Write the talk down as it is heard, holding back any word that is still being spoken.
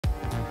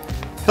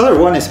Hello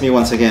everyone, it's me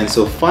once again.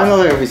 So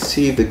finally I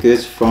received the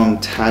goods from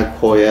Tag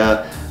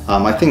Heuer.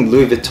 I think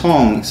Louis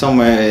Vuitton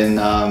somewhere in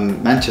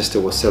Manchester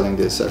was selling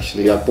this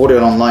actually. I bought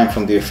it online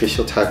from the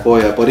official Tag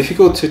Heuer, but if you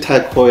go to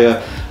Tag Heuer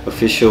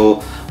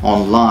official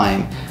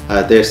online,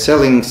 they're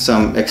selling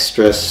some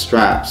extra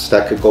straps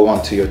that could go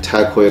onto your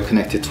Tag Heuer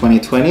Connected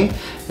 2020.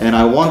 And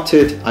I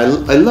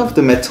love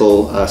the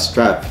metal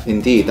strap,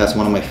 indeed, that's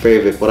one of my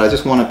favorite, but I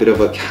just want a bit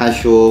of a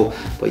casual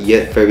but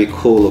yet very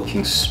cool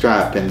looking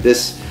strap. And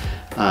this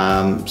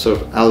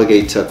sort of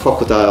alligator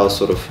crocodile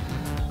sort of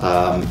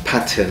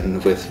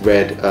pattern with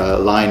red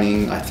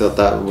lining, I thought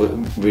that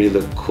would really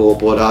look cool,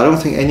 but I don't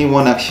think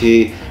anyone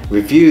actually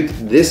reviewed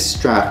this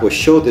strap or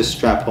showed this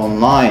strap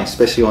online,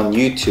 especially on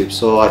YouTube.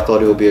 So I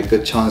thought it would be a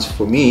good chance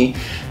for me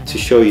to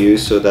show you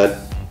so that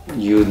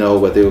you know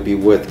whether it will be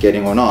worth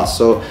getting or not.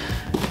 So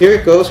here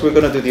it goes, we're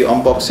going to do the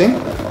unboxing.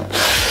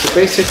 So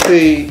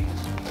basically,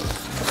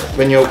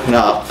 when you open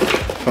up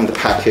from the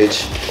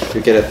package, you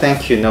get a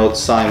thank you note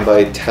signed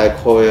by Jack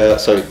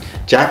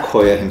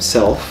Heuer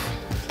himself.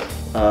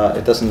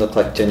 It doesn't look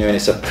like genuine,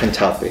 it's a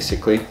printout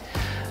basically.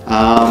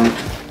 And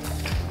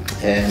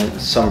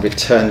some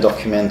return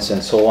documents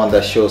and so on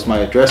that shows my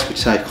address,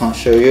 which I can't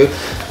show you.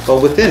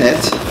 But within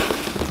it,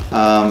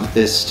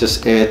 it's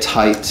just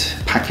airtight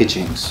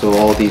packaging. So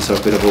all these are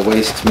a bit of a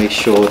waste to make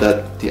sure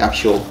that the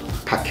actual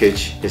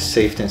package is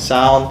safe and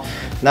sound.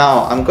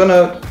 Now I'm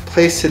gonna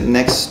place it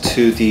next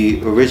to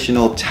the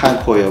original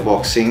Tag Heuer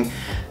boxing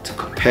to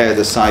compare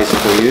the size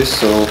for you.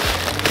 So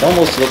it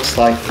almost looks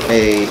like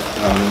a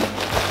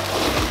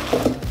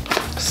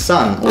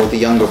son or the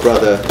younger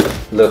brother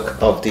look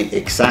of the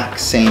exact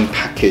same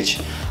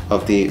package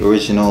of the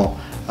original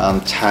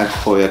Tag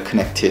Heuer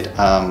Connected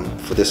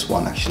for this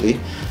one actually,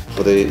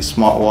 for the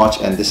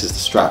smartwatch, and this is the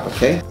strap,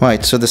 okay?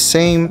 Right, so the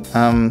same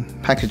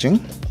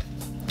packaging,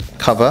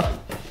 cover,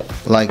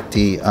 like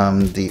the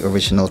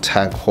original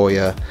Tag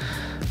Heuer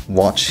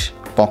watch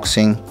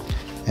boxing,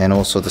 and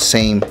also the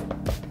same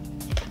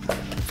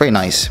very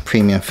nice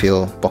premium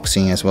feel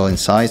boxing as well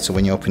inside. So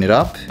when you open it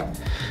up,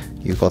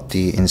 you got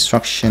the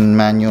instruction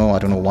manual. I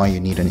don't know why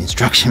you need an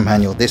instruction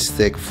manual this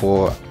thick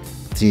for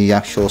the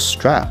actual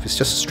strap. It's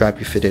just a strap,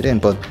 you fit it in,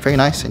 but very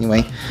nice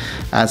anyway.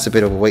 Adds a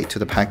bit of a weight to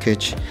the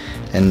package.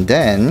 And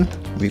then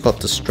we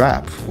got the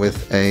strap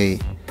with a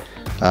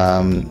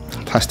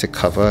plastic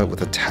cover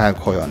with a Tag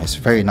Heuer on. It's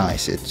very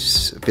nice.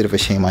 It's a bit of a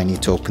shame I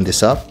need to open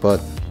this up,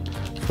 but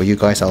for you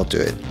guys I'll do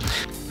it.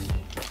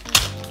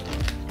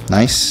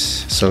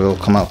 Nice, so it'll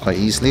come out quite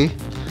easily.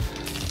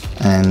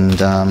 And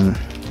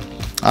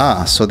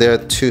so there are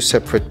two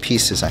separate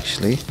pieces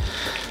actually,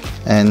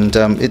 and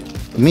it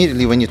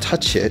immediately when you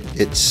touch it,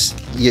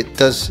 it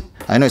does,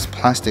 I know it's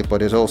plastic,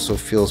 but it also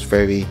feels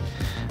very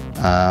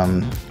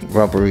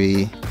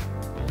rubbery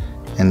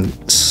and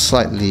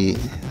slightly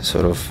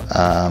sort of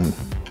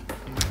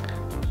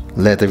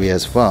leathery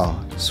as well.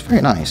 It's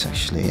very nice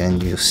actually.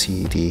 And you'll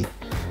see the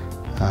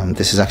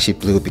this is actually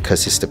blue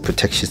because it's the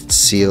protection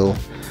seal,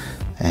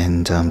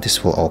 and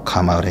this will all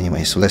come out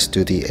anyway. So let's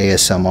do the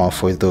ASMR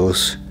for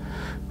those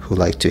who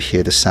like to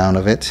hear the sound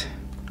of it.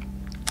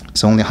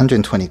 It's only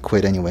 120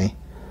 quid anyway.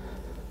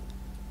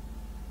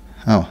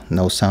 Oh,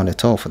 no sound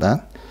at all for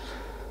that.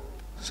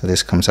 So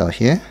this comes out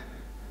here.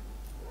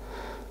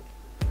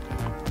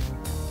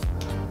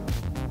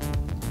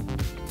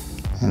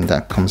 And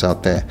that comes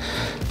out there.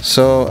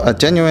 So a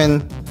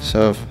genuine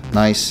sort of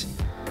nice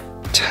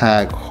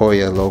Tag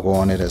Heuer logo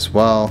on it as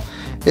well.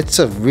 It's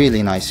a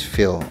really nice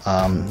feel,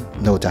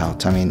 no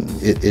doubt. I mean,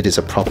 it is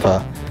a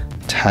proper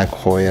Tag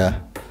Heuer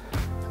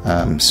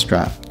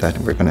strap that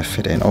we're going to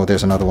fit in. Oh,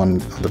 there's another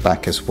one on the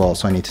back as well,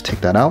 so I need to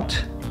take that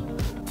out.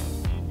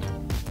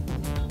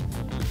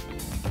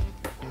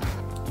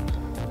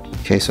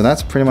 Okay, so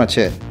that's pretty much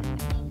it.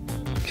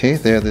 Okay,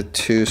 there are the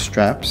two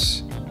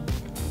straps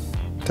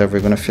that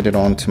we're going to fit it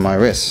onto my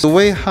wrist. The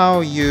way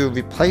how you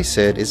replace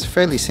it is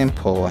fairly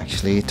simple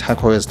actually. Tag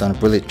Heuer has done a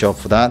brilliant job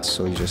for that.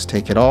 So you just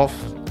take it off,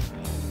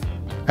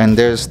 and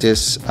there's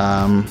this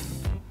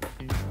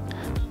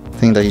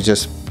thing that you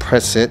just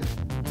press it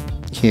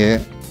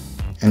here,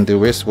 and the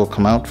wrist will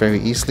come out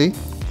very easily.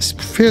 It's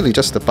purely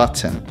just a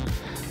button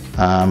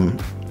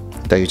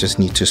that you just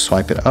need to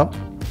swipe it up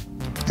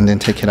and then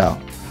take it out.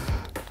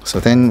 So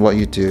then what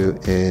you do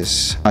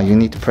is you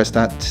need to press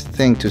that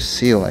thing to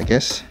seal, I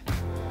guess.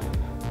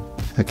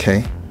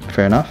 Okay,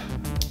 fair enough.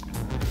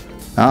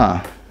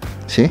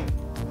 See?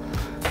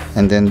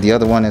 And then the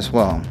other one as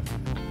well.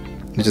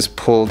 You just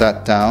pull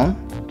that down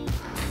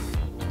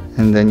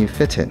and then you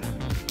fit it.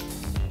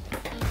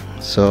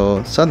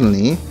 So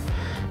suddenly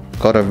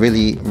got a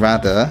really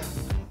rather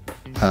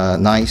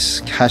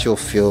nice casual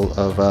feel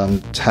of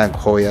Tag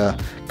Heuer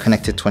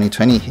Connected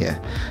 2020 here.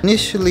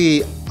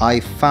 Initially I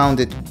found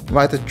it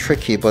rather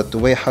tricky, but the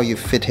way how you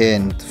fit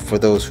in, for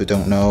those who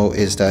don't know,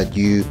 is that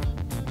you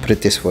put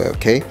it this way,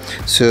 okay?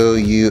 So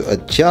you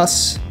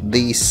adjust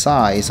the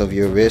size of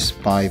your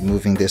wrist by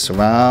moving this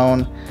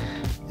around,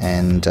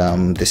 and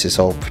this is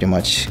all pretty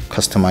much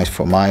customized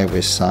for my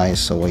wrist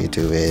size. So what you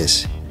do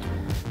is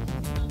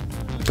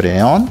put it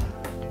on,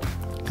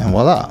 and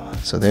voila,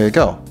 So there you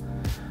go.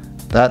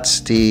 That's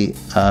the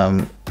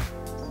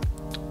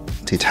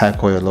Tag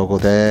Heuer logo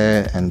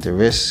there, and the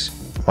wrist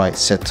right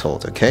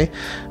settled. Okay,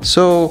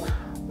 so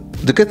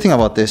the good thing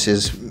about this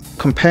is,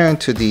 comparing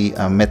to the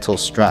metal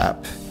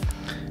strap,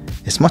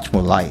 it's much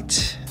more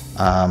light,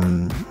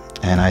 and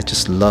I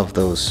just love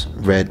those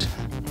red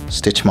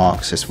stitch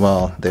marks as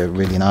well. They're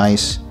really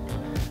nice,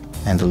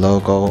 and the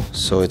logo,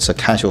 so it's a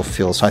casual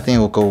feel, so I think it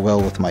will go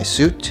well with my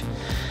suit.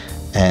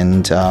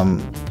 And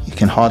you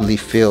can hardly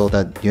feel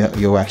that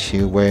you're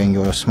actually wearing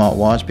your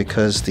smartwatch,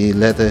 because the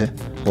leather,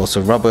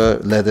 also rubber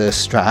leather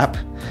strap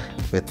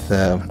with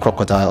the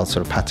crocodile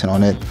sort of pattern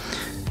on it,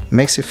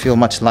 makes it feel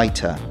much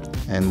lighter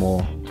and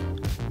more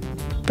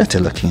better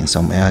looking in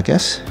some way, I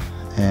guess.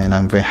 And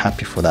I'm very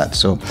happy for that.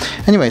 So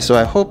anyway, so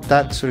I hope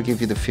that sort of gives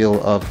you the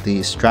feel of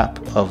the strap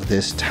of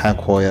this Tag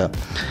Heuer,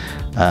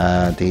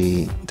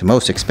 the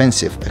most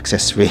expensive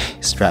accessory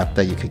strap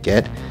that you could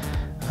get.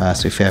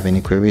 So if you have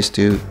any queries,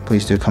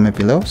 please do comment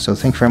below. So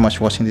thank you very much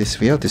for watching this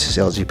video. This is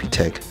LGP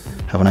Tech.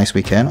 Have a nice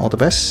weekend. All the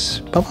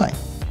best. Bye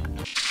bye.